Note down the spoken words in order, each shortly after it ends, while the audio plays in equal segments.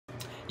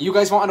You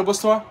guys want on a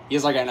bus tour?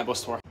 Yous are getting a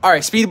bus tour.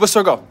 Alright, speed bus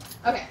tour, go.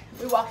 Okay,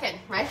 we walk in,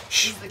 right?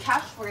 This is the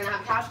couch. We're gonna have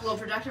a couch, little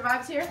projector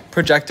vibes here.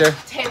 Projector.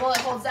 Table that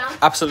holds down.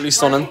 Absolutely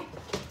stunning.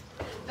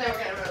 Then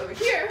we're gonna run over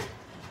here.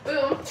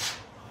 Boom.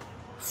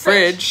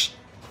 Fridge.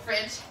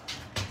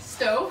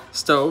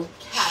 Stove.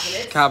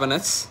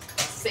 Cabinets.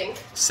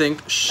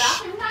 Sink.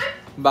 Bathroom time.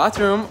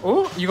 Bathroom.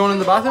 Oh, you going in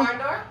the bathroom? Barn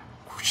door.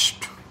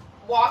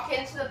 Walk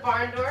into the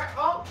barn door.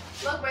 Oh,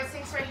 look, my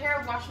sink's right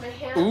here. Wash my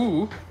hands.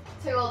 Ooh.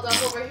 Take a little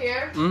dump over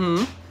here.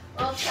 Mm-hmm.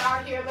 Little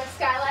shower here by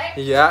skylight.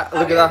 Yeah,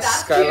 look at that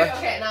skylight. Cute.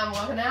 Okay, now I'm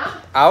walking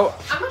out. Out.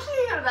 I'm actually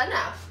gonna go to bed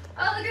now.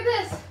 Oh, look at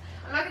this.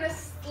 I'm not gonna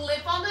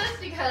slip on this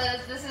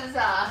because this is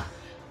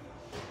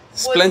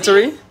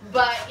Splintery. woodsy,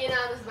 but you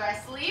know, this is where I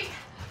sleep.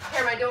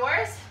 Here are my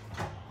doors.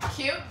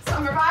 Cute.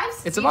 Summer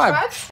vibes. It's a beach vibe. Vibes.